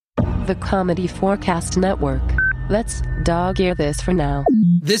the Comedy Forecast Network. Let's dog-ear this for now.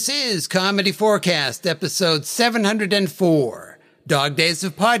 This is Comedy Forecast, episode 704, Dog Days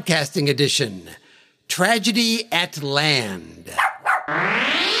of Podcasting edition, Tragedy at Land.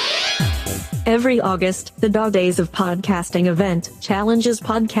 Every August, the Dog Days of Podcasting event challenges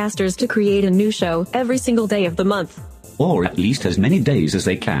podcasters to create a new show every single day of the month. Or at least as many days as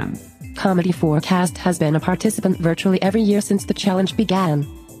they can. Comedy Forecast has been a participant virtually every year since the challenge began.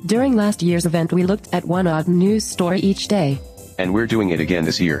 During last year's event, we looked at one odd news story each day. And we're doing it again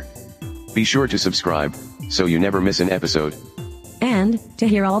this year. Be sure to subscribe, so you never miss an episode. And, to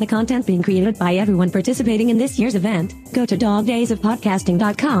hear all the content being created by everyone participating in this year's event, go to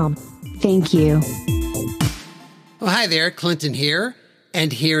dogdaysofpodcasting.com. Thank you. Oh, hi there, Clinton here,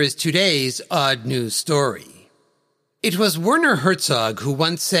 and here is today's odd news story. It was Werner Herzog who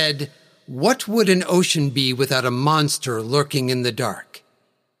once said, "What would an ocean be without a monster lurking in the dark?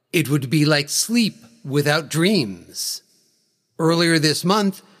 It would be like sleep without dreams." Earlier this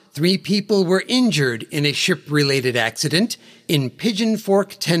month, 3 people were injured in a ship-related accident in Pigeon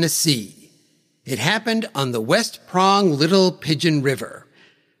Fork, Tennessee. It happened on the West Prong Little Pigeon River.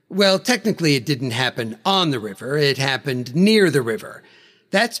 Well, technically it didn't happen on the river, it happened near the river.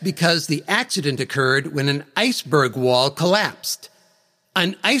 That's because the accident occurred when an iceberg wall collapsed.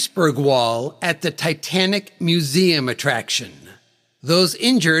 An iceberg wall at the Titanic Museum attraction. Those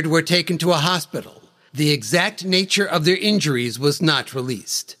injured were taken to a hospital. The exact nature of their injuries was not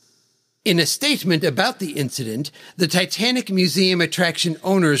released. In a statement about the incident, the Titanic Museum attraction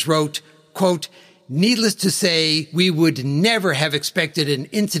owners wrote, quote, "Needless to say, we would never have expected an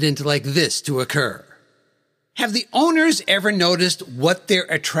incident like this to occur." Have the owners ever noticed what their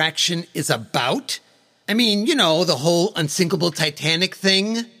attraction is about? I mean, you know, the whole unsinkable Titanic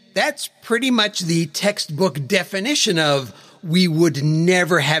thing? That's pretty much the textbook definition of "we would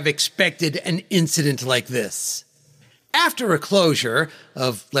never have expected an incident like this." After a closure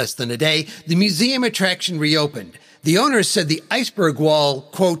of less than a day, the museum attraction reopened. The owners said the iceberg wall,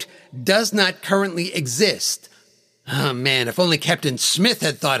 quote, "does not currently exist." Oh man, if only Captain Smith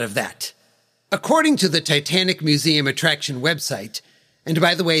had thought of that. According to the Titanic Museum attraction website, and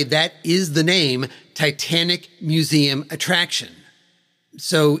by the way, that is the name, Titanic Museum Attraction.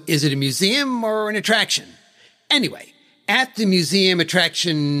 So is it a museum or an attraction? Anyway, at the museum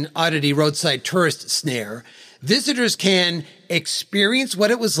attraction oddity roadside tourist snare, visitors can experience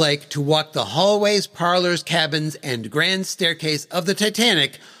what it was like to walk the hallways, parlors, cabins, and grand staircase of the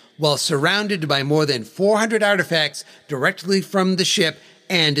Titanic while surrounded by more than 400 artifacts directly from the ship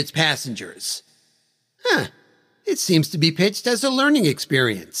and its passengers. It seems to be pitched as a learning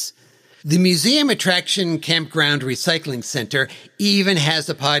experience. The museum attraction campground recycling center even has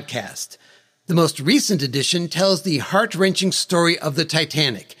a podcast. The most recent edition tells the heart-wrenching story of the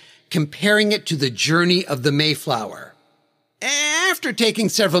Titanic, comparing it to the journey of the Mayflower. After taking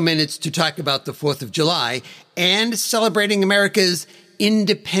several minutes to talk about the 4th of July and celebrating America's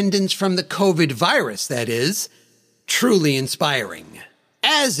independence from the COVID virus, that is, truly inspiring.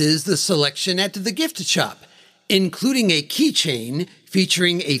 As is the selection at the gift shop, including a keychain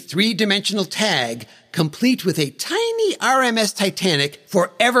featuring a 3-dimensional tag complete with a tiny RMS Titanic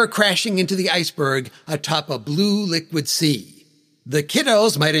forever crashing into the iceberg atop a blue liquid sea. The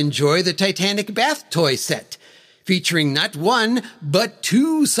kiddos might enjoy the Titanic bath toy set, featuring not 1, but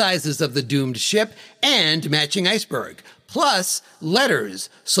 2 sizes of the doomed ship and matching iceberg, plus letters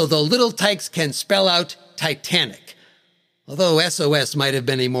so the little tykes can spell out Titanic. Although SOS might have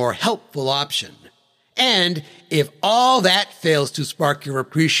been a more helpful option. And if all that fails to spark your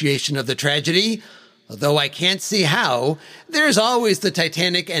appreciation of the tragedy, although I can't see how, there's always the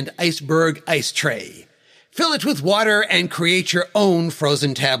Titanic and iceberg ice tray. Fill it with water and create your own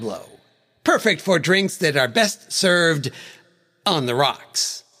frozen tableau. Perfect for drinks that are best served on the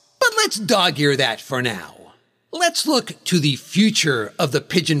rocks. But let's dog-ear that for now. Let's look to the future of the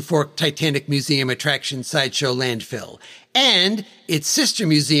Pigeon Fork Titanic Museum attraction Sideshow Landfill and its sister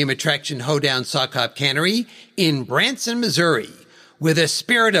museum attraction Hoedown Sawcop Cannery in Branson, Missouri, where the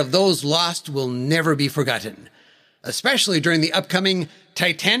spirit of those lost will never be forgotten, especially during the upcoming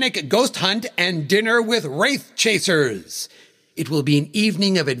Titanic Ghost Hunt and Dinner with Wraith Chasers. It will be an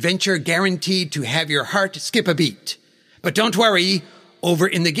evening of adventure guaranteed to have your heart skip a beat. But don't worry, over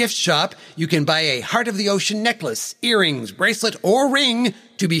in the gift shop, you can buy a Heart of the Ocean necklace, earrings, bracelet, or ring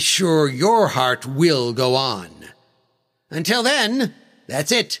to be sure your heart will go on. Until then,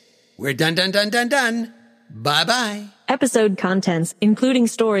 that's it. We're done. Bye-bye. Episode contents, including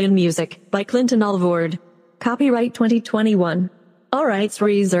story and music, by Clinton Alvord. Copyright 2021. All rights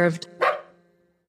reserved.